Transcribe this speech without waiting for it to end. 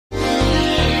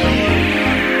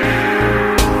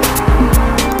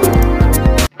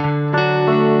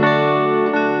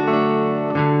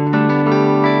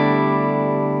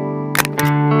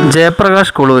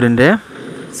Jayaprakash കുളൂരിൻ്റെ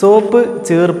soap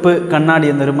Cherpu കണ്ണാടി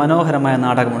എന്നൊരു മനോഹരമായ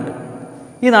നാടകമുണ്ട്.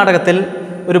 ഈ നാടകത്തിൽ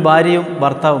ഒരു ഭാര്യയും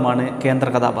ഭർത്താവുമാണ് കേന്ദ്ര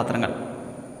കഥാപാത്രങ്ങൾ.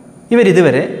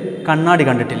 ഇവരിതുവരെ കണ്ണാടി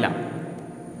കണ്ടിട്ടില്ല.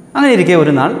 അങ്ങനെ ഇരിക്കെ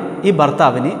ഒരു നാൾ ഈ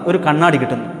ഭർത്താവിന് ഒരു കണ്ണാടി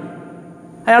കിട്ടുന്നു.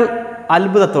 അയാൾ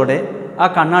അത്ഭുതത്തോടെ ആ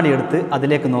കണ്ണാടി എടുത്ത്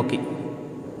അതിലേക്ക്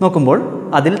നോക്കുമ്പോൾ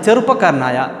അതിൽ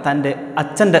ചെറുപ്പക്കാരനായ തൻ്റെ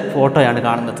അച്ഛൻ്റെ ഫോട്ടോയാണ്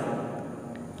കാണുന്നത്.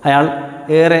 അയാൾ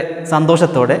ഏറെ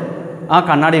സന്തോഷത്തോടെ ആ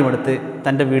കണ്ണാടിയും എടുത്ത്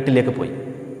തൻ്റെ വീട്ടിലേക്ക് പോയി.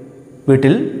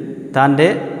 വീട്ടിൽ തൻ്റെ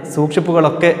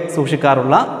സൂക്ഷിപ്പുകളൊക്കെ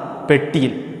സൂക്ഷിക്കാറുള്ള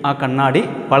പെട്ടിയിൽ ആ കണ്ണാടി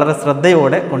വളരെ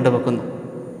ശ്രദ്ധയോടെ കൊണ്ടുവെക്കുന്നു.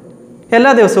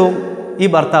 എല്ലാ ദിവസവും ഈ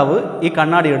ഭർത്താവ് ഈ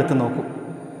കണ്ണാടി എടുത്ത് നോക്കും.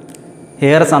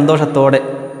 ഏറെ സന്തോഷത്തോടെ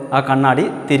ആ കണ്ണാടി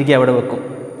തിരികെ അവിടെ വെക്കും.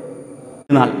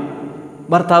 എന്നാൽ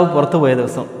ഭർത്താവ് പുറത്തു പോയ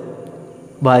ദിവസം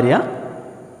ഭാര്യ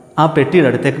ആ പെട്ടിയുടെ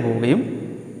അടുത്തേക്ക് പോവുകയും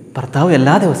ഭർത്താവ്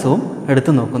എല്ലാ ദിവസവും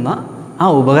എടുത്തു നോക്കുന്ന ആ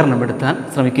ഉപകരണം എടുക്കാൻ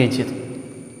ശ്രമിക്കുകയും ചെയ്തു.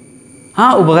 ആ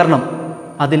ഉപകരണം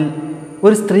അതിൽ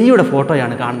ഒരു സ്ത്രീയുടെ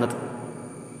ഫോട്ടോയാണ് കാണുന്നത്.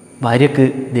 ഭാര്യയ്ക്ക്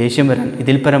ദേഷ്യം വരാൻ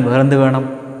ഇതിൽ പരം വേറെന്ത് വേണം?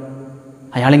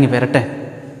 അയാളിങ്ങി വരട്ടെ,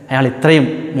 അയാൾ ഇത്രയും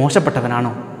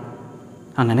മോശപ്പെട്ടവനാണോ?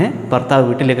 അങ്ങനെ ഭർത്താവ്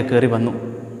വീട്ടിലേക്ക് കയറി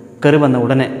വന്ന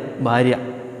ഉടനെ ഭാര്യ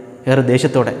ഏറെ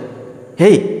ദേഷ്യത്തോടെ,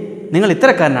 ഹേയ്, നിങ്ങൾ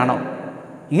ഇത്തരക്കാരനാണോ?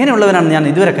 ഇങ്ങനെയുള്ളവനാണെന്ന് ഞാൻ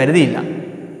ഇതുവരെ കരുതിയില്ല.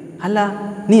 അല്ല,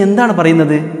 നീ എന്താണ്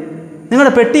പറയുന്നത്?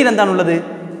 നിങ്ങളുടെ പെട്ടിയിൽ എന്താണുള്ളത്?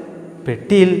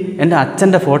 പെട്ടിയിൽ എൻ്റെ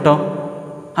അച്ഛൻ്റെ ഫോട്ടോ.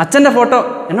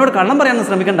 എന്നോട് കള്ളം പറയാനൊന്നും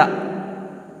ശ്രമിക്കണ്ട.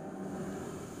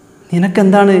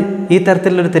 നിനക്കെന്താണ് ഈ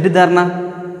തരത്തിലുള്ളൊരു തെറ്റിദ്ധാരണ?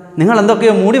 നിങ്ങൾ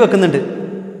എന്തൊക്കെയോ മൂടി വെക്കുന്നുണ്ട്.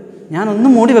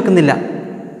 ഞാനൊന്നും മൂടി വെക്കുന്നില്ല.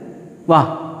 വാ,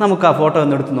 നമുക്ക് ആ ഫോട്ടോ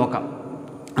ഒന്ന് എടുത്ത് നോക്കാം.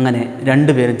 അങ്ങനെ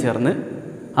രണ്ടുപേരും ചേർന്ന്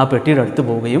ആ പെട്ടിയുടെ അടുത്ത്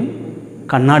പോവുകയും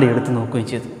കണ്ണാടി എടുത്ത് നോക്കുകയും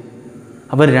ചെയ്തു.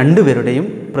 അവർ രണ്ടുപേരുടെയും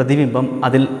പ്രതിബിംബം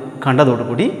അതിൽ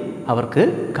കണ്ടതോടുകൂടി അവർക്ക്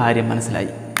കാര്യം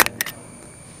മനസ്സിലായി.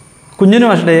 കുഞ്ഞുണ്ണി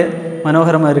മാഷുടെ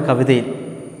മനോഹരമായൊരു കവിതയിൽ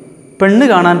പെണ്ണ്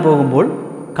കാണാൻ പോകുമ്പോൾ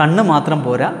കണ്ണ് മാത്രം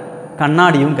പോരാ,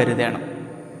 കണ്ണാടിയും കരുതേണം.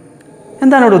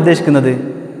 എന്താണ് ഇവിടെ ഉദ്ദേശിക്കുന്നത്?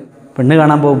 പെണ്ണ്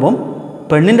കാണാൻ പോകുമ്പം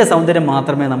പെണ്ണിൻ്റെ സൗന്ദര്യം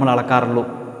മാത്രമേ നമ്മൾ അളക്കാറുള്ളൂ.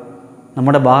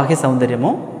 നമ്മുടെ ബാഹ്യ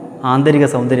സൗന്ദര്യമോ ആന്തരിക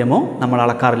സൗന്ദര്യമോ നമ്മൾ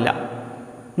അളക്കാറില്ല.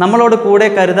 നമ്മളോട് കൂടെ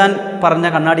കരുതാൻ പറഞ്ഞ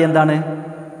കണ്ണാടി എന്താണ്?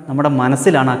 നമ്മുടെ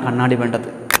മനസ്സിലാണ് ആ കണ്ണാടി വേണ്ടത്.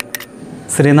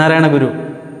 ശ്രീനാരായണ ഗുരു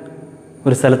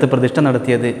ഒരു സ്ഥലത്ത് പ്രതിഷ്ഠ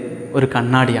നടത്തിയത് ഒരു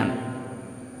കണ്ണാടിയാണ്.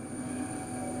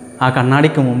 ആ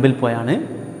കണ്ണാടിക്ക് മുമ്പിൽ പോയാണ്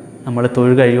നമ്മൾ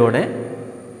തൊഴുകഴിയോടെ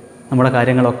നമ്മുടെ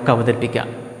കാര്യങ്ങളൊക്കെ അവതരിപ്പിക്കുക.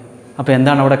 അപ്പോൾ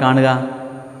എന്താണ് അവിടെ കാണുക?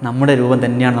 നമ്മുടെ രൂപം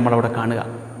തന്നെയാണ് നമ്മളവിടെ കാണുക.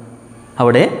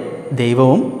 അവിടെ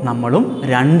ദൈവവും നമ്മളും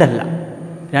രണ്ടല്ല,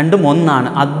 രണ്ടും ഒന്നാണ്,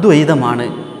 അദ്വൈതമാണ്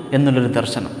എന്നുള്ളൊരു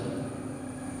ദർശനം.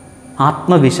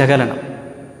 ആത്മവിശകലനം,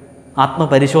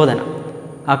 ആത്മപരിശോധന,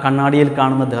 ആ കണ്ണാടിയിൽ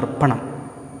കാണുന്ന ദർപ്പണം,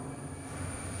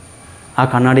 ആ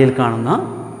കണ്ണാടിയിൽ കാണുന്ന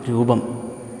രൂപം,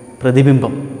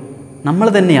 പ്രതിബിംബം നമ്മൾ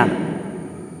തന്നെയാണ്.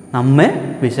 നമ്മെ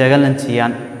വിശകലനം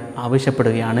ചെയ്യാൻ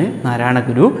ആവശ്യപ്പെടുകയാണ് നാരായണ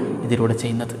ഗുരു ഇതിലൂടെ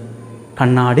ചെയ്യുന്നത്.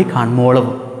 കണ്ണാടി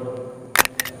കാൺമോളവും.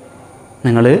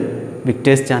 നിങ്ങൾ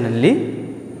വിക്ടേഴ്സ് ചാനലിൽ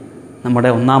നമ്മുടെ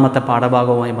ഒന്നാമത്തെ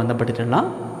പാഠഭാഗവുമായി ബന്ധപ്പെട്ടിട്ടുള്ള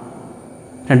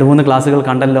 2-3 ക്ലാസ്സുകൾ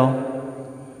കണ്ടല്ലോ.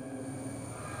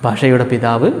 ഭാഷയുടെ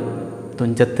പിതാവ്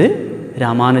തുഞ്ചത്ത്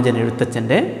രാമാനുജൻ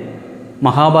എഴുത്തച്ഛൻ്റെ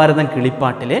മഹാഭാരതം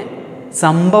കിളിപ്പാട്ടിലെ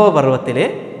സംഭവപർവത്തിലെ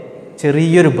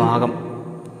ചെറിയൊരു ഭാഗം,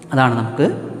 അതാണ് നമുക്ക്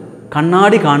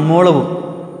കണ്ണാടി കാൺമോളവും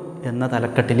എന്ന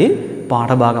തലക്കെട്ടിൽ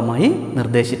പാഠഭാഗമായി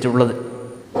നിർദ്ദേശിച്ചിട്ടുള്ളത്.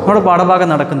 നമ്മുടെ പാഠഭാഗം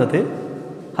നടക്കുന്നത്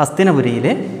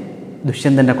ഹസ്തിനപുരിയിലെ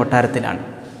ദുഷ്യന്തൻ്റെ കൊട്ടാരത്തിലാണ്.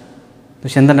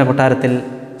 ദുഷ്യന്തൻ്റെ കൊട്ടാരത്തിൽ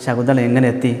ശകുന്തള എങ്ങനെ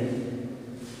എത്തി?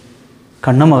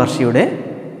 കണ്ണു മഹർഷിയുടെ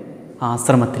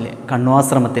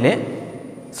കണ്വാശ്രമത്തിലെ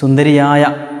സുന്ദരിയായ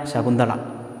ശകുന്തള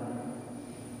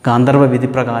ഗാന്ധർവ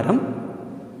വിധിപ്രകാരം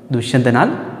ദുഷ്യന്തനാൽ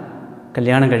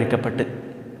കല്യാണം കഴിക്കപ്പെട്ട്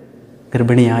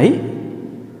ഗർഭിണിയായി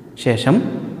ശേഷം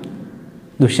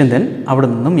ദുഷ്യന്തൻ അവിടെ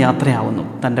നിന്നും യാത്രയാവുന്നു,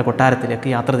 തൻ്റെ കൊട്ടാരത്തിലേക്ക്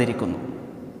യാത്ര തിരിക്കുന്നു.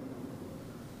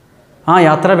 ആ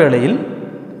യാത്രാവേളയിൽ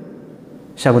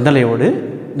ശകുന്തളയോട്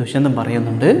ദുഷ്യന്തൻ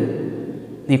പറയുന്നുണ്ട്,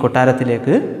 നീ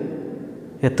കൊട്ടാരത്തിലേക്ക്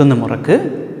എത്തുന്ന മുറക്ക്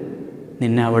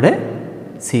നിന്നെ അവിടെ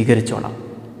സ്വീകരിച്ചോളാം,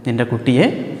 നിൻ്റെ കുട്ടിയെ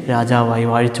രാജാവായി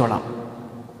വാഴിച്ചോളാം.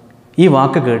 ഈ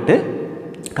വാക്ക് കേട്ട്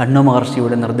കണ്ണു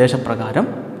മഹർഷിയുടെ നിർദ്ദേശപ്രകാരം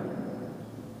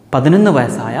 11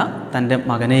 വയസ്സായ തൻ്റെ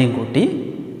മകനെയും കൂട്ടി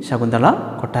ശകുന്തള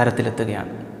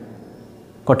കൊട്ടാരത്തിലെത്തുകയാണ്.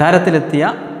 കൊട്ടാരത്തിലെത്തിയ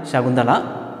ശകുന്തള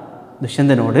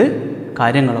ദുഷ്യന്തനോട്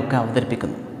കാര്യങ്ങളൊക്കെ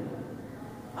അവതരിപ്പിക്കുന്നു.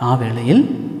 ആ വേളയിൽ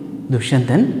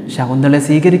ദുഷ്യന്തൻ ശകുന്തളയെ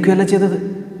സ്വീകരിക്കുകയല്ല ചെയ്തത്.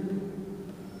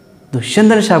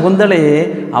 ദുഷ്യന്തൻ ശകുന്തളയെ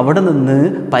അവിടെ നിന്ന്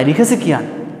പരിഹസിക്കുകയാണ്.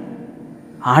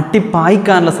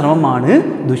 ആട്ടിപ്പായിക്കാനുള്ള ശ്രമമാണ്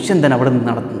ദുഷ്യന്തൻ അവിടെ നിന്ന്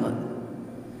നടത്തുന്നത്.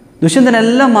 ദുഷ്യന്തൻ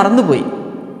എല്ലാം മറന്നുപോയി.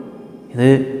 ഇത്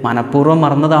മനഃപൂർവ്വം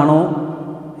മറന്നതാണോ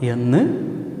എന്ന്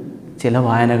ചില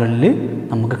വായനകളിൽ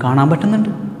നമുക്ക് കാണാൻ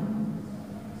പറ്റുന്നുണ്ട്.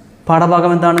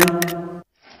 പാഠഭാഗം എന്താണ്?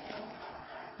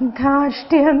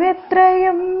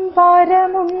 ധാർഷ്ട്യമെത്രയും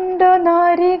ഭാരമുണ്ടു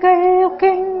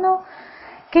നാരികൾക്കെന്നു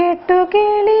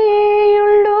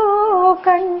കേട്ടുകേളിയേയുള്ളൂ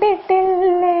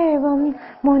കണ്ടിട്ടില്ലേവം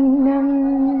മുന്നം.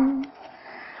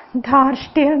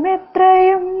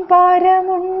 ധാർഷ്ട്യമെത്രയും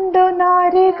ഭാരമുണ്ടു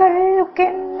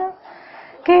നാരികൾക്കെന്നു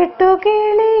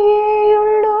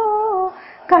കേട്ടുകേളിയേയുള്ളൂ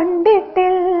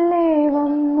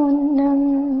കണ്ടിട്ടില്ലേവം മുന്നം.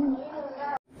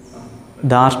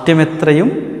 ധാർഷ്ട്യമെത്രയും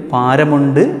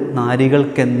ഭാരമുണ്ട്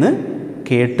നാരികൾക്കെന്ന്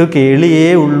കേട്ടു കേളിയേ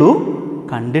ഉള്ളൂ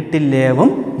കണ്ടിട്ടില്ലേവം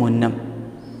മുന്നം.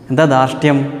 എന്താ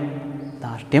ധാർഷ്ട്യം?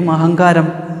 ധാർഷ്ട്യം അഹങ്കാരം.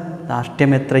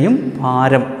 ധാർഷ്ട്യമെത്രയും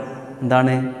ഭാരം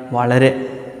എന്താണ്? വളരെ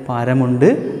ഭാരമുണ്ട്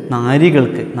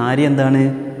നാരികൾക്ക്. നാരി എന്താണ്?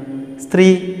 സ്ത്രീ.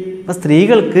 അപ്പം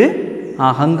സ്ത്രീകൾക്ക്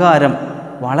അഹങ്കാരം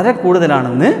വളരെ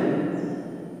കൂടുതലാണെന്ന്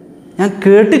ഞാൻ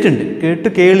കേട്ടിട്ടുണ്ട്.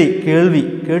 കേൾവി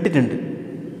കേട്ടിട്ടുണ്ട്,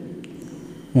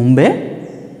 മുമ്പേ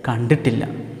കണ്ടിട്ടില്ല.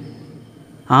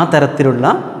 ആ തരത്തിലുള്ള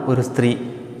ഒരു സ്ത്രീ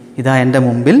ഇതാ എൻ്റെ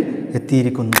മുമ്പിൽ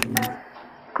എത്തിയിരിക്കുന്നു.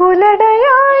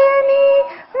 കുലടയായ നീ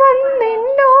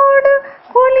വന്നെന്നോട്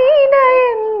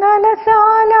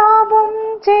കുലീനയെന്നലസാലാപം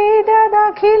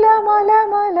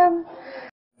ചെയ്തതഖിലമലമലം.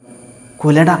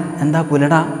 കുലട എന്താ?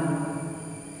 കുലട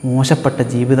മോശപ്പെട്ട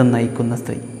ജീവിതം നയിക്കുന്ന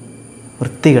സ്ത്രീ,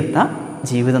 വൃത്തികെട്ട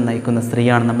ജീവിതം നയിക്കുന്ന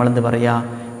സ്ത്രീയാണ് നമ്മളെന്ത് പറയുക?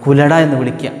 കുലട എന്ന്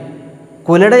വിളിക്കുക.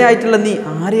 കുലടയായിട്ടുള്ള നീ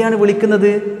ആരെയാണ്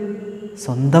വിളിക്കുന്നത്?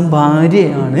 സ്വന്തം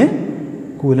ഭാര്യയാണ്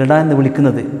കുലട എന്ന്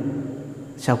വിളിക്കുന്നത്.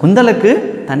 ശകുന്തളയ്ക്ക്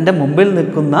തൻ്റെ മുമ്പിൽ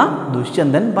നിൽക്കുന്ന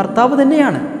ദുഷ്യന്തൻ ഭർത്താവ്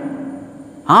തന്നെയാണ്.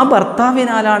 ആ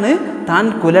ഭർത്താവിനാലാണ് താൻ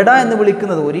കുലട എന്ന്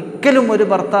വിളിക്കുന്നത്. ഒരിക്കലും ഒരു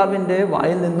ഭർത്താവിൻ്റെ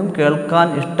വായിൽ നിന്നും കേൾക്കാൻ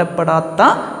ഇഷ്ടപ്പെടാത്ത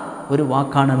ഒരു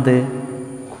വാക്കാണെന്ത്?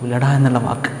 കുലട എന്നുള്ള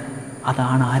വാക്ക്.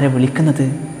 അതാണ് ആരെ വിളിക്കുന്നത്?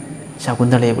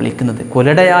 ശകുന്തളയെ വിളിക്കുന്നത്.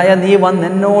 കുലടയായ നീ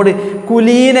വന്നെന്നോട്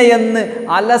കുലീനയെന്ന്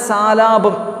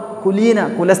അലസാലാപം. കുലീന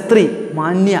കുലസ്ത്രീ,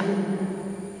 മാന്യ,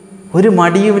 ഒരു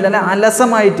മടിയുമില്ല, അല്ല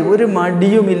അലസമായിട്ട് ഒരു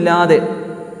മടിയുമില്ലാതെ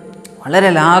വളരെ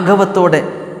ലാഘവത്തോടെ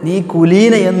നീ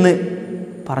കുലീന എന്ന്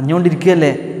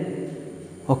പറഞ്ഞുകൊണ്ടിരിക്കുകയല്ലേ.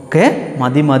 ഒക്കെ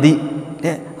മതി മതി.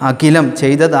 അഖിലം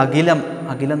ചെയ്തത് അഖിലം.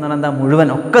 അഖിലം എന്ന് പറഞ്ഞാൽ എന്താ? മുഴുവൻ.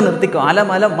 ഒക്കെ നിർത്തിക്കോ. അലം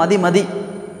മതി മതി.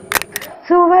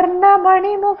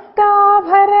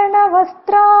 സുവർണമണിമുക്താഭരണ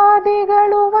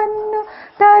വസ്ത്രാദികളു വന്നു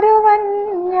തരുവൻ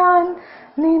ഞാൻ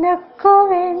നിനക്കു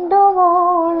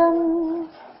വേണ്ടുവോളം.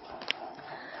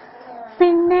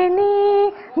 പിന്നെ നീ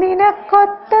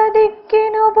നിനക്കൊത്ത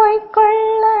ദിക്കിനു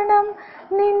പോയിക്കൊള്ളണം.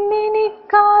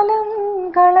 നിന്നിനിക്കാലം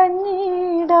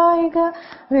കളഞ്ഞിടായിക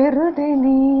വെറുതെ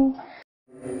നീ.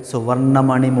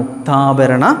 സുവർണമണി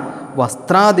മുക്താഭരണ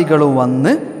വസ്ത്രാദികളു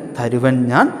വന്ന് തരുവൻ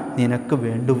ഞാൻ നിനക്ക്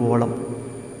വേണ്ടുവോളം.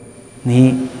 നീ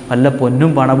വല്ല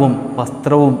പൊന്നും പണവും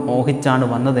വസ്ത്രവും മോഹിച്ചാണ്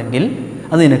വന്നതെങ്കിൽ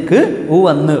അത് നിനക്ക്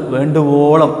വന്ന്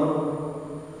വേണ്ടുവോളം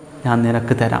ഞാൻ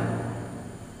നിനക്ക് തരാം.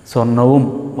 സ്വർണവും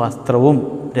വസ്ത്രവും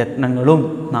രത്നങ്ങളും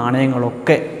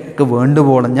നാണയങ്ങളൊക്കെ നിനക്ക്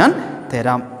വേണ്ടുവോളം ഞാൻ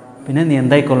തരാം. പിന്നെ നീ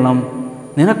എന്തായിക്കൊള്ളണം?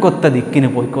 നിനക്കൊത്ത ദിക്കിന്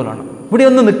പോയിക്കൊള്ളണം. ഇവിടെ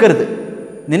ഒന്നും നിൽക്കരുത്.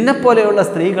 നിന്നെപ്പോലെയുള്ള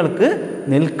സ്ത്രീകൾക്ക്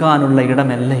നിൽക്കാനുള്ള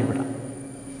ഇടമല്ല ഇവിടെ.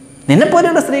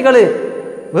 നിന്നെപ്പോലെയുള്ള സ്ത്രീകൾ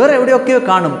വേറെ എവിടെയൊക്കെയോ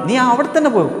കാണും. നീ അവിടെ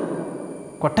തന്നെ പോകും.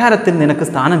 കൊട്ടാരത്തിൽ നിനക്ക്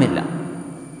സ്ഥാനമില്ല.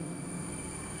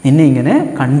 നിന്നെ ഇങ്ങനെ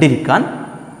കണ്ടിരിക്കാൻ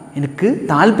എനിക്ക്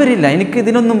താല്പര്യമില്ല. എനിക്ക്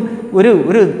ഇതിനൊന്നും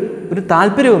ഒരു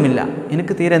താല്പര്യവുമില്ല.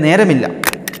 എനിക്ക് തീരെ നേരമില്ല.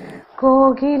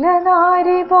 കോകില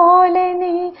നാരി പോലെ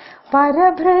നീ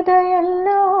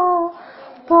പരഭൃതയല്ലോ.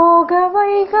 പോക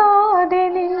വൈകാതെ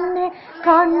നിന്നെ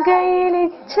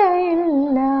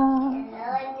കാൺകയിലിച്ഛയില്ല.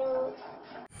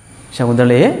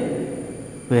 ശകുന്തളയെ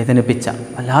വേദനിപ്പിച്ച,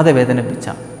 വല്ലാതെ വേദനിപ്പിച്ച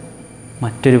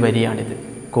മറ്റൊരു വരിയാണിത്.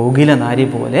 കോകില നാരി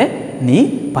പോലെ നീ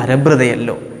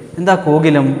പരഭൃതയല്ലോ. എന്താ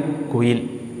കോകിലം? കുയിൽ.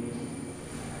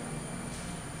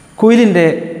 കുയിലിൻ്റെ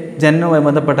ജനനവുമായി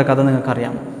ബന്ധപ്പെട്ട കഥ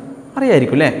നിങ്ങൾക്കറിയാം.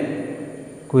 അറിയായിരിക്കും അല്ലേ?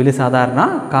 കുയിൽ സാധാരണ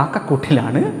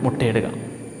കാക്കക്കൂട്ടിലാണ് മുട്ടയിടുക.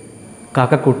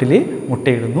 കാക്കക്കൂട്ടിൽ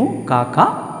മുട്ടയിടുന്നു. കാക്ക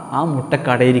ആ മുട്ടക്ക്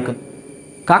അടയിരിക്കുന്നു.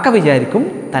 കാക്ക വിചാരിക്കും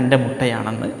തൻ്റെ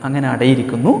മുട്ടയാണെന്ന്. അങ്ങനെ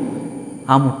അടയിരിക്കുന്നു.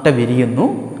 ആ മുട്ട വിരിയുന്നു.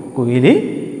 കുയിൽ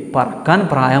പറക്കാൻ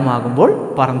പ്രായമാകുമ്പോൾ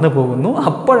പറന്നു പോകുന്നു.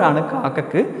 അപ്പോഴാണ്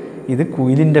കാക്കക്ക് ഇത്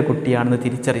കുയിലിൻ്റെ കുട്ടിയാണെന്ന്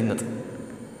തിരിച്ചറിയുന്നത്.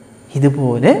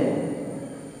 ഇതുപോലെ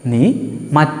നീ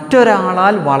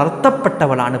മറ്റൊരാളാൽ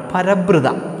വളർത്തപ്പെട്ടവളാണ് പരഭൃത.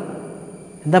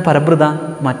 എന്താ പരഭൃത?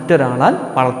 മറ്റൊരാളാൽ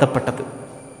വളർത്തപ്പെട്ടത്.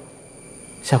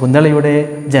 ശകുന്തളയുടെ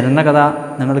ജനനകഥ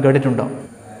നിങ്ങൾ കേട്ടിട്ടുണ്ടോ?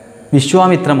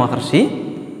 വിശ്വാമിത്ര മഹർഷി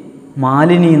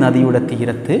മാലിനി നദിയുടെ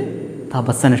തീരത്ത്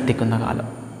തപസ്സനുഷ്ഠിക്കുന്ന കാലം.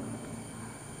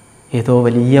 ഏതോ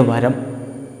വലിയ വരം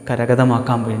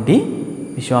കരഗതമാക്കാൻ വേണ്ടി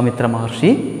വിശ്വാമിത്ര മഹർഷി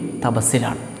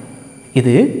തപസ്സിലാണ്.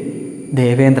 ഇത്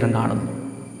ദേവേന്ദ്രൻ കാണുന്നു.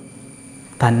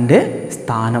 തൻ്റെ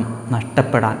സ്ഥാനം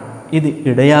നഷ്ടപ്പെടാൻ ഇത്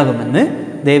ഇടയാകുമെന്ന്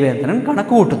ദേവേന്ദ്രൻ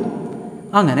കണക്ക് കൂട്ടുന്നു.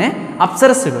 അങ്ങനെ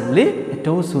അപ്സരസ്സുകളിൽ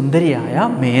ഏറ്റവും സുന്ദരിയായ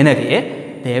മേനകയെ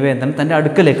ദേവേന്ദ്രൻ തൻ്റെ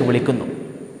അടുക്കലേക്ക് വിളിക്കുന്നു.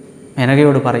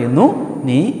 മേനകയോട് പറയുന്നു,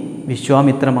 നീ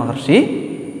വിശ്വാമിത്ര മഹർഷി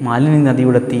മാലിനി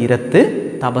നദിയുടെ തീരത്ത്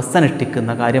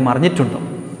തപസ്സനുഷ്ഠിക്കുന്ന കാര്യം അറിഞ്ഞിട്ടുണ്ടോ?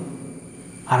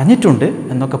 അറിഞ്ഞിട്ടുണ്ട്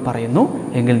എന്നൊക്കെ പറയുന്നു.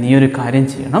 എങ്കിൽ നീ ഒരു കാര്യം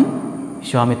ചെയ്യണം,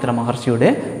 വിശ്വാമിത്ര മഹർഷിയുടെ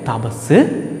തപസ്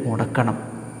മുടക്കണം.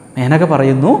 മേനക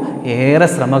പറയുന്നു, ഏറെ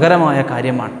ശ്രമകരമായ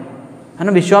കാര്യമാണ്.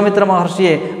 കാരണം വിശ്വാമിത്ര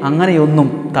മഹർഷിയെ അങ്ങനെയൊന്നും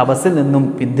തപസ്സിൽ നിന്നും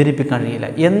പിന്തിരിപ്പിക്കാൻ കഴിയില്ല.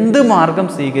 എന്ത് മാർഗം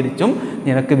സ്വീകരിച്ചും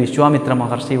നിനക്ക് വിശ്വാമിത്ര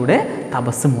മഹർഷിയുടെ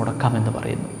തപസ് മുടക്കാമെന്ന്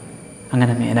പറയുന്നു.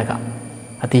 അങ്ങനെ മേനക,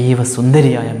 അതീവ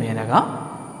സുന്ദരിയായ മേനക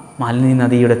മാലിനി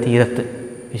നദിയുടെ തീരത്ത്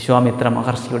വിശ്വാമിത്ര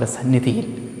മഹർഷിയുടെ സന്നിധിയിൽ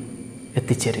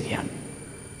എത്തിച്ചേരുകയാണ്.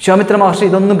 വിശ്വാമിത്ര മഹർഷി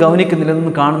ഇതൊന്നും ഗൗനിക്കുന്നില്ല,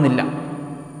 ഇതൊന്നും കാണുന്നില്ല.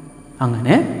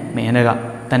 അങ്ങനെ മേനക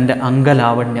തൻ്റെ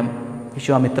അംഗലാവണ്യം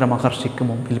വിശ്വാമിത്ര മഹർഷിക്ക്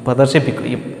മുമ്പിൽ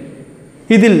പ്രദർശിപ്പിക്കുകയും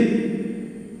ഇതിൽ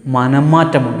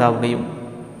മനംമാറ്റമുണ്ടാവുകയും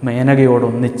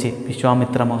മേനകയോടൊന്നിച്ച്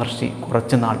വിശ്വാമിത്ര മഹർഷി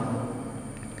കുറച്ചുനാൾ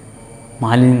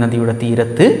മാലിനി നദിയുടെ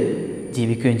തീരത്ത്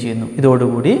ജീവിക്കുകയും ചെയ്യുന്നു.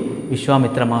 ഇതോടുകൂടി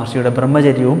വിശ്വാമിത്ര മഹർഷിയുടെ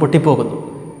ബ്രഹ്മചര്യവും പൊട്ടിപ്പോകുന്നു.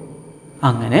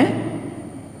 അങ്ങനെ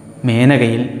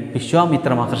മേനകയിൽ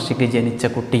വിശ്വാമിത്ര മഹർഷിക്ക് ജനിച്ച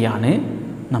കുട്ടിയാണ്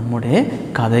നമ്മുടെ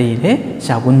കഥയിലെ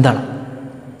ശകുന്തള.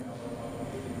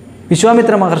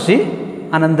 വിശ്വാമിത്ര മഹർഷി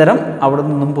അനന്തരം അവിടെ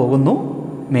നിന്നും പോകുന്നു.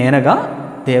 മേനക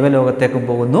ദേവലോകത്തേക്കും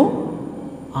പോകുന്നു.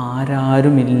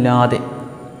 ആരാരുമില്ലാതെ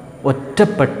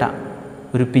ഒറ്റപ്പെട്ട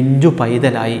ഒരു പിഞ്ചു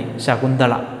പൈതലായി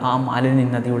ശകുന്തള ആ മാലിനി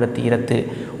നദിയുടെ തീരത്ത്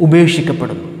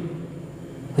ഉപേക്ഷിക്കപ്പെടുന്നു.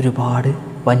 ഒരുപാട്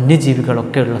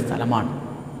വന്യജീവികളൊക്കെ ഉള്ള സ്ഥലമാണ്.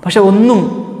 പക്ഷെ ഒന്നും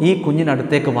ഈ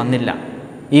കുഞ്ഞിനടുത്തേക്ക് വന്നില്ല.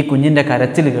 ഈ കുഞ്ഞിൻ്റെ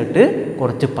കരച്ചിൽ കേട്ട്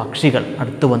കുറച്ച് പക്ഷികൾ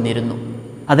അടുത്ത് വന്നിരുന്നു.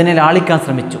 അതിനെ ലാളിക്കാൻ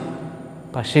ശ്രമിച്ചു.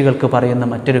 പക്ഷികൾക്ക് പറയുന്ന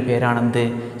മറ്റൊരു പേരാണെന്ത്?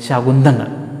 ശകുന്തങ്ങൾ.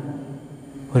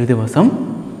 ഒരു ദിവസം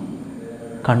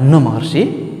കണ്ണു മഹർഷി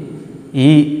ഈ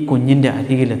കുഞ്ഞിൻ്റെ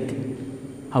അരികിലെത്തി.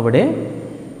 അവിടെ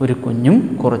ഒരു കുഞ്ഞും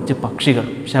കുറച്ച് പക്ഷികൾ,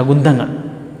 ശകുന്തങ്ങൾ.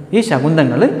 ഈ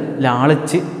ശകുന്തങ്ങൾ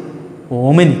ലാളിച്ച്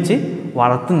ഓമനിച്ച്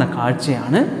വളർത്തുന്ന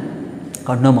കാഴ്ചയാണ്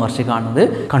കണ്ണു മഹർഷി കാണുന്നത്.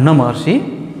 കണ്ണു മഹർഷി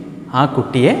ആ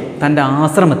കുട്ടിയെ തൻ്റെ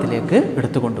ആശ്രമത്തിലേക്ക്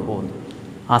എടുത്തുകൊണ്ടുപോകുന്നു.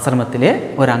 ആശ്രമത്തിലെ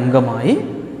ഒരംഗമായി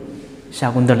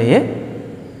ശകുന്തളയെ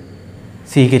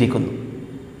സ്വീകരിക്കുന്നു.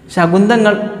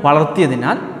 ശകുന്തങ്ങൾ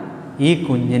വളർത്തിയതിനാൽ ഈ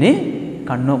കുഞ്ഞിന്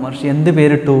കണ്ണു മഹർഷി എന്ത്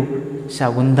പേരിട്ടു?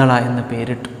 ശകുന്തള എന്ന്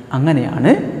പേരിട്ടു.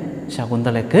 അങ്ങനെയാണ്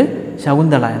ശകുന്തളയ്ക്ക്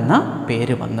ശകുന്തള എന്ന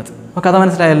പേര് വന്നത്. അപ്പോൾ കഥ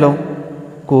മനസ്സിലായല്ലോ.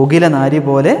 കോകില നാരി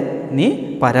പോലെ നീ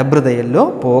പരഭൃതയല്ലോ,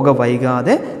 പോക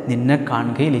വൈകാതെ നിന്നെ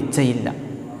കാണുകയിൽ ഇച്ഛയില്ല.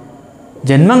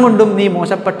 ജന്മം കൊണ്ടും നീ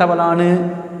മോശപ്പെട്ടവളാണ്,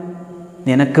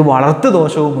 നിനക്ക് വളർത്തു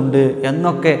ദോഷവുമുണ്ട്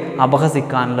എന്നൊക്കെ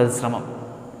അപഹസിക്കാനുള്ള ശ്രമം.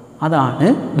 അതാണ്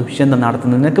ദുഷ്യന്തൻ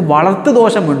നടത്തുന്നത്. നിനക്ക് വളർത്തു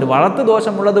ദോഷമുണ്ട്, വളർത്തു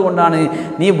ദോഷമുള്ളത് കൊണ്ടാണ്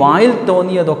നീ വായിൽ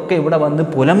തോന്നിയതൊക്കെ ഇവിടെ വന്ന്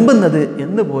പുലമ്പുന്നത്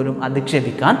എന്ന് പോലും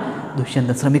അധിക്ഷേപിക്കാൻ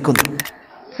ദുഷ്യന്തൻ ശ്രമിക്കുന്നു.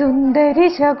 സുന്ദരി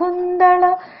ശകുന്തള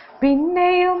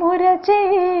പിന്നെയും ഉര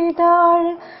ചെയ്താൾ,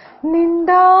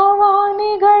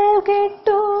 നിന്ദാവാണികൾ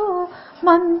കേട്ടു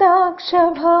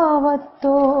മന്ദാക്ഷഭാവത്തോടും.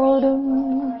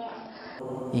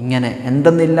 ഇങ്ങനെ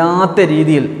എന്തെന്നില്ലാത്ത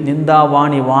രീതിയിൽ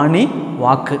നിന്ദാവാണി, വാണി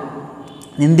വാക്ക്,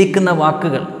 നിന്ദിക്കുന്ന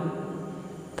വാക്കുകൾ,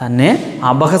 തന്നെ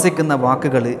അപഹസിക്കുന്ന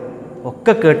വാക്കുകൾ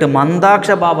ഒക്കെ കേട്ട്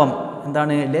മന്ദാക്ഷഭാവം,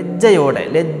 എന്താണ്, ലജ്ജയോടെ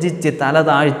ലജ്ജിച്ച് തല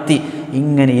താഴ്ത്തി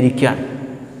ഇങ്ങനെ ഇരിക്കുകയാണ്.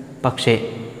 പക്ഷേ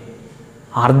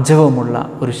ആർജവമുള്ള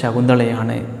ഒരു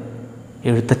ശകുന്തളയാണ്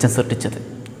എഴുത്തച്ഛൻ സൃഷ്ടിച്ചത്.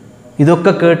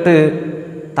 ഇതൊക്കെ കേട്ട്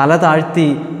തല താഴ്ത്തി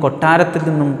കൊട്ടാരത്തിൽ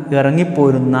നിന്നും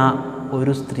ഇറങ്ങിപ്പോരുന്ന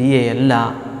ഒരു സ്ത്രീയെയല്ല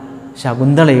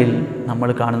ശകുന്തളയിൽ നമ്മൾ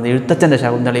കാണുന്നത്, എഴുത്തച്ഛൻ്റെ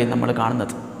ശകുന്തളയിൽ നമ്മൾ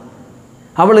കാണുന്നത്.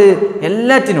 അവൾ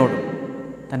എല്ലാറ്റിനോടും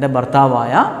തൻ്റെ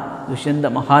ഭർത്താവായ ദുഷ്യന്ത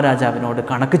മഹാരാജാവിനോട്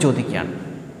കണക്ക് ചോദിക്കുകയാണ്.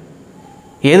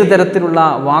 ഏത് തരത്തിലുള്ള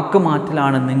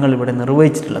വാക്കുമാറ്റലാണ് നിങ്ങളിവിടെ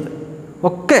നിർവഹിച്ചിട്ടുള്ളത്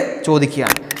ഒക്കെ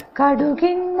ചോദിക്കുകയാണ്.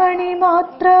 കടുകിൻമണി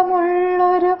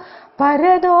മാത്രമുള്ളൊരു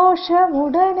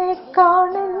പരദോഷമുടനെ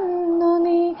കാണുന്നു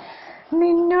നീ,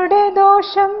 നിന്നുടെ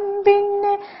ദോഷം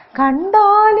പിന്നെ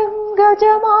കണ്ടാലും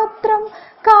ഗജമാത്രം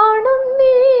കാണും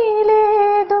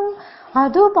നീലേതും,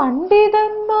 അതു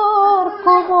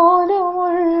പണ്ഡിതന്മാർക്കു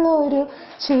പോലുമുള്ളൊരു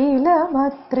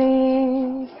ശീലമത്രേ.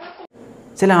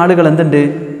 ചില ആളുകൾ എന്തുണ്ട്,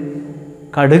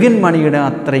 കടുകിൻ മണിയുടെ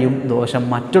അത്രയും ദോഷം,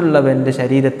 മറ്റുള്ളവൻ്റെ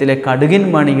ശരീരത്തിലെ കടുകിൻ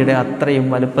മണിയുടെ അത്രയും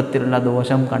വലുപ്പത്തിലുള്ള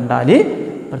ദോഷം കണ്ടാൽ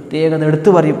പ്രത്യേകത എടുത്തു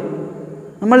പറയും.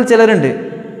 നമ്മൾ ചിലരുണ്ട്,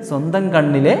 സ്വന്തം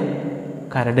കണ്ണിലെ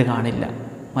കരട് കാണില്ല,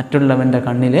 മറ്റുള്ളവൻ്റെ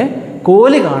കണ്ണിലെ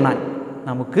കോല് കാണാൻ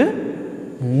നമുക്ക്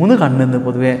 3 കണ്ണെന്ന്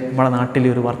പൊതുവെ നമ്മുടെ നാട്ടിൽ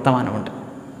ഒരു വർത്തമാനമുണ്ട്.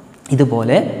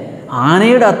 ഇതുപോലെ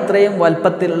ആനയുടെ അത്രയും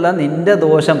വലുപ്പത്തിലുള്ള നിൻ്റെ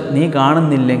ദോഷം നീ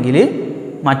കാണുന്നില്ലെങ്കിൽ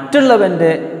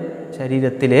മറ്റുള്ളവൻ്റെ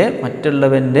ശരീരത്തിലെ,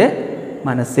 മറ്റുള്ളവൻ്റെ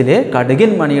മനസ്സിലെ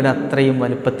കടുകിൻ മണിയുടെ അത്രയും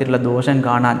വലുപ്പത്തിലുള്ള ദോഷം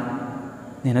കാണാൻ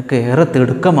നിനക്ക് ഏറെ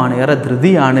തിടുക്കമാണ്, ഏറെ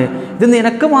ധൃതിയാണ്. ഇത്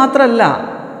നിനക്ക് മാത്രമല്ല,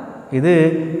 ഇത്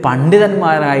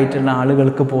പണ്ഡിതന്മാരായിട്ടുള്ള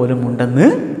ആളുകൾക്ക് പോലും ഉണ്ടെന്ന്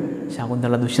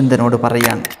ശകുന്തള ദുഷ്യന്തനോട്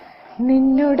പറയാണ്.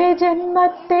 നിന്നുടെ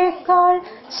ജന്മത്തേക്കാൾ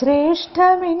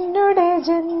ശ്രേഷ്ഠമെന്നുടെ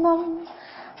ജന്മം,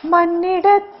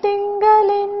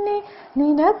 മണ്ണിടത്തിങ്കലെന്നെ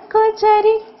നിനക്കു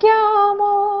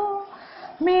ചരിക്കാമോ?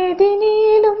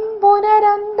 മേദിനിയിലും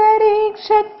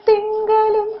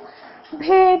പുനരന്തരീക്ഷത്തിങ്കലും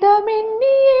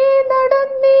ഭേദമെന്നിയെ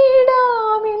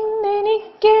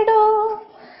നടന്നിടാമെന്നെനിക്കെടോ.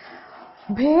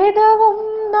 ഭേദവും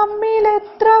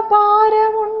നമ്മിലെത്ര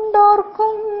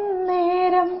പാരമുണ്ടോർക്കും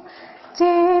നേരം,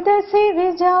 ചേതസി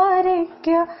വിചാരിക്ക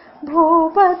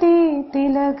ഭൂപതി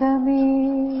തിലകമേ.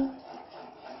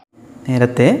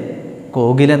 നേരത്തെ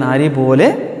കോകില നാരി പോലെ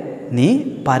നീ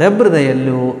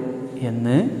പരഭൃതയല്ലോ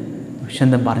എന്ന്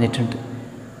ദുഷ്യന്തൻ പറഞ്ഞിട്ടുണ്ട്.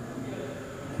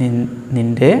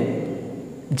 നിൻ്റെ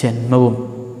ജന്മവും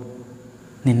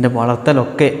നിൻ്റെ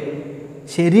വളർത്തലൊക്കെ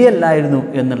ശരിയല്ലായിരുന്നു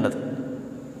എന്നുള്ളത്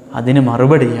അതിന്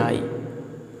മറുപടിയായി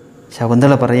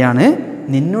ശകുന്തള പറയാണ്,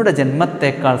 നിന്നുടെ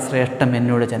ജന്മത്തേക്കാൾ ശ്രേഷ്ഠം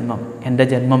എന്നോട് ജന്മം. എൻ്റെ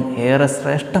ജന്മം ഏറെ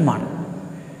ശ്രേഷ്ഠമാണ്.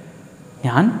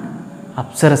 ഞാൻ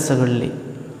അപ്സരസ്സുകളിൽ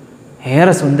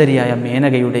ഏറെ സുന്ദരിയായ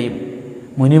മേനകയുടെയും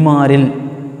മുനിമാരിൽ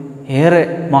ഏറെ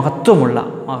മഹത്വമുള്ള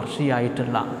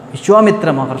മഹർഷിയായിട്ടുള്ള വിശ്വാമിത്ര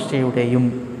മഹർഷിയുടെയും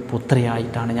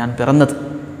പുത്രിയായിട്ടാണ് ഞാൻ പിറന്നത്.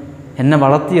 എന്നെ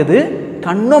വളർത്തിയത്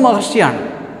കണ്വ മഹർഷിയാണ്.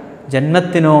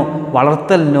 ജന്മത്തിനോ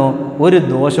വളർത്തലിനോ ഒരു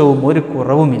ദോഷവും ഒരു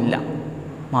കുറവുമില്ല.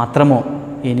 മാത്രമോ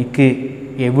എനിക്ക്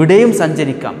എവിടെയും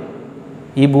സഞ്ചരിക്കാം.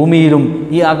 ഈ ഭൂമിയിലും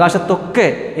ഈ ആകാശത്തൊക്കെ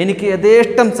എനിക്ക്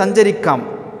യഥേഷ്ടം സഞ്ചരിക്കാം.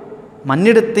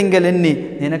 മണ്ണിടത്തിങ്കൽ എന്നി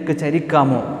നിനക്ക്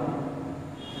ചരിക്കാമോ?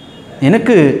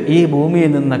 നിനക്ക് ഈ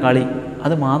ഭൂമിയിൽ നിന്ന കളി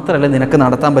അത് മാത്രമല്ല നിനക്ക്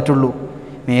നടത്താൻ പറ്റുള്ളൂ.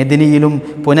 മേദിനിയിലും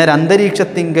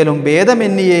പുനരന്തരീക്ഷത്തിങ്കലും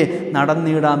ഭേദമെന്നിയെ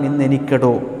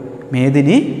നടന്നിടാമെന്നെനിക്കടോ.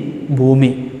 മേദിനി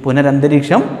ഭൂമി,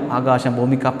 പുനരന്തരീക്ഷം ആകാശം,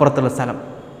 ഭൂമിക്ക് അപ്പുറത്തുള്ള സ്ഥലം.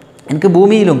 എനിക്ക്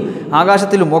ഭൂമിയിലും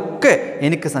ആകാശത്തിലും ഒക്കെ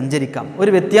എനിക്ക് സഞ്ചരിക്കാം, ഒരു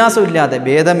വ്യത്യാസമില്ലാതെ.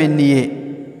 ഭേദമെന്നിയെ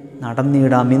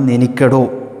നടന്നിടാമെന്നെനിക്കടോ.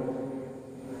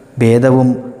 ഭേദവും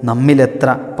നമ്മിലെത്ര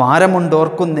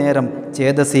പാരമുണ്ടോർക്കുന്നേരം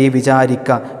ചേതസേ വിചാരിക്ക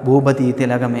ഭൂപതി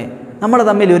തിലകമേ. നമ്മൾ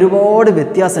തമ്മിൽ ഒരുപാട്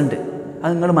വ്യത്യാസമുണ്ട്.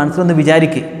 അത് നിങ്ങൾ മനസ്സിലൊന്ന്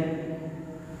വിചാരിക്കുക.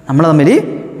 നമ്മൾ തമ്മിൽ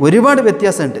ഒരുപാട്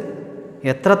വ്യത്യാസമുണ്ട്.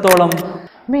 എത്രത്തോളം?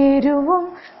 മേരുവും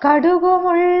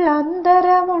കടുകുമുള്ള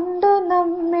അന്തരമുണ്ടു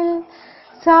നമ്മിൽ,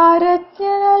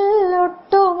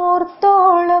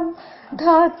 സാരജ്ഞനല്ലൊട്ടുമോർത്തോളം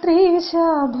ധാത്രീശ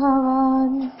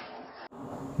ഭവാൻ.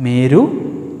 മേരു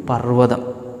പർവ്വതം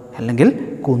അല്ലെങ്കിൽ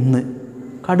കുന്ന്.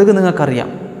 കടുക് നിങ്ങൾക്കറിയാം.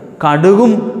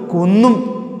 കടുകും കുന്നും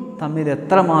തമ്മിൽ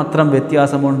എത്രമാത്രം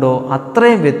വ്യത്യാസമുണ്ടോ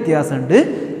അത്രയും വ്യത്യാസമുണ്ട്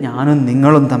ഞാനും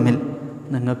നിങ്ങളും തമ്മിൽ.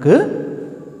 നിങ്ങൾക്ക്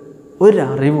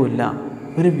ഒരറിവുമില്ല,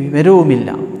 ഒരു വിവരവുമില്ല,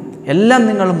 എല്ലാം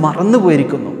നിങ്ങൾ മറന്നു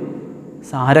പോയിരിക്കുന്നു.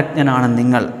 സാരജ്ഞനാണ്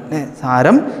നിങ്ങൾ,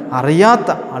 സാരം അറിയാത്ത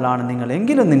ആളാണ് നിങ്ങൾ.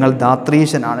 എങ്കിലും നിങ്ങൾ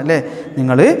ധാത്രീശനാണ് അല്ലേ,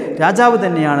 നിങ്ങൾ രാജാവ്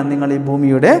തന്നെയാണ്, നിങ്ങൾ ഈ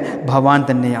ഭൂമിയുടെ ഭവാൻ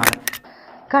തന്നെയാണ്.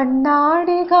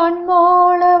 കണ്ണാടി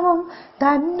കാൺമോളവും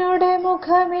തന്നുടെ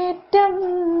മുഖമേറ്റം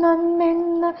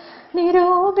നന്നെന്ന്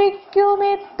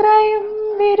നിരൂപിക്കുമെത്രയും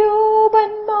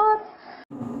വിരൂപന്മാർ.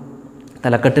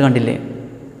 തലക്കെട്ട് കണ്ടില്ലേ?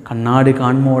 കണ്ണാടി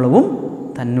കാൺമോളവും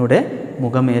തന്നുടെ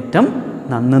മുഖമേറ്റം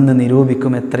നന്നെന്ന്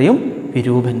നിരൂപിക്കും എത്രയും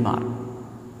വിരൂപന്മാർ.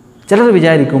 ചിലർ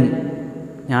വിചാരിക്കും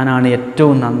ഞാനാണ്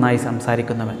ഏറ്റവും നന്നായി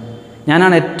സംസാരിക്കുന്നവൻ,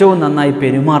 ഞാനാണ് ഏറ്റവും നന്നായി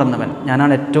പെരുമാറുന്നവൻ,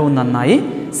 ഞാനാണ് ഏറ്റവും നന്നായി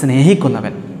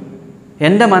സ്നേഹിക്കുന്നവൻ,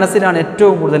 എൻ്റെ മനസ്സിലാണ്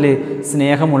ഏറ്റവും കൂടുതൽ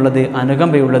സ്നേഹമുള്ളത്,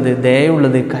 അനുകമ്പയുള്ളത്,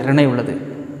 ദയയുള്ളത്, കരുണയുള്ളത്.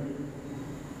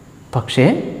 പക്ഷേ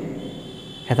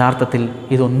യഥാർത്ഥത്തിൽ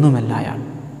ഇതൊന്നുമല്ല അയാൾ.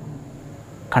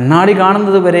 കണ്ണാടി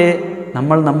കാണുന്നത് വരെ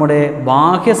നമ്മൾ നമ്മുടെ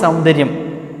ബാഹ്യ സൗന്ദര്യം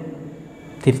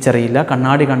തിരിച്ചറിയില്ല.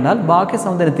 കണ്ണാടി കണ്ടാൽ ബാഹ്യ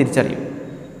സൗന്ദര്യം തിരിച്ചറിയും.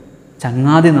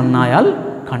 ചങ്ങാതി നന്നായാൽ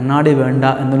കണ്ണാടി വേണ്ട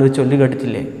എന്നുള്ളൊരു ചൊല്ലി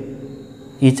കേട്ടിട്ടില്ലേ?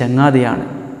 ഈ ചങ്ങാതിയാണ്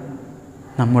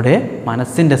നമ്മുടെ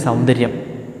മനസ്സിൻ്റെ സൗന്ദര്യം,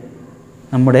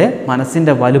 നമ്മുടെ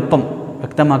മനസ്സിൻ്റെ വലുപ്പം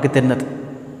വ്യക്തമാക്കി തരുന്നത്.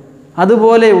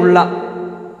 അതുപോലെയുള്ള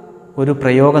ഒരു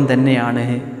പ്രയോഗം തന്നെയാണ്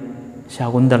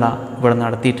ശകുന്തള ഇവിടെ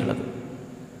നടത്തിയിട്ടുള്ളത്.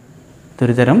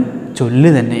 ഇതൊരു തരം ചൊല്ല്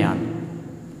തന്നെയാണ്.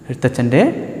 എഴുത്തച്ഛൻ്റെ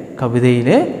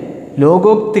കവിതയിലെ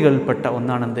ലോകോക്തികൾപ്പെട്ട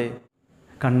ഒന്നാണെന്ത്?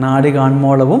 കണ്ണാടി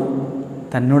കാൺമോളവും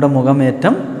തന്നുടെ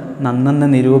മുഖമേറ്റം നന്നെന്ന്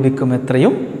നിരൂപിക്കും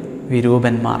എത്രയും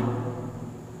വിരൂപന്മാർ.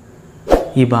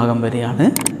 ഈ ഭാഗം വരെയാണ്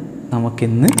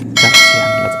നമുക്കിന്ന് ചർച്ച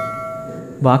ചെയ്യാനുള്ളത്.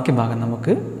 ബാക്കി ഭാഗം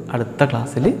നമുക്ക് അടുത്ത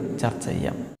ക്ലാസ്സിൽ ചർച്ച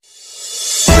ചെയ്യാം.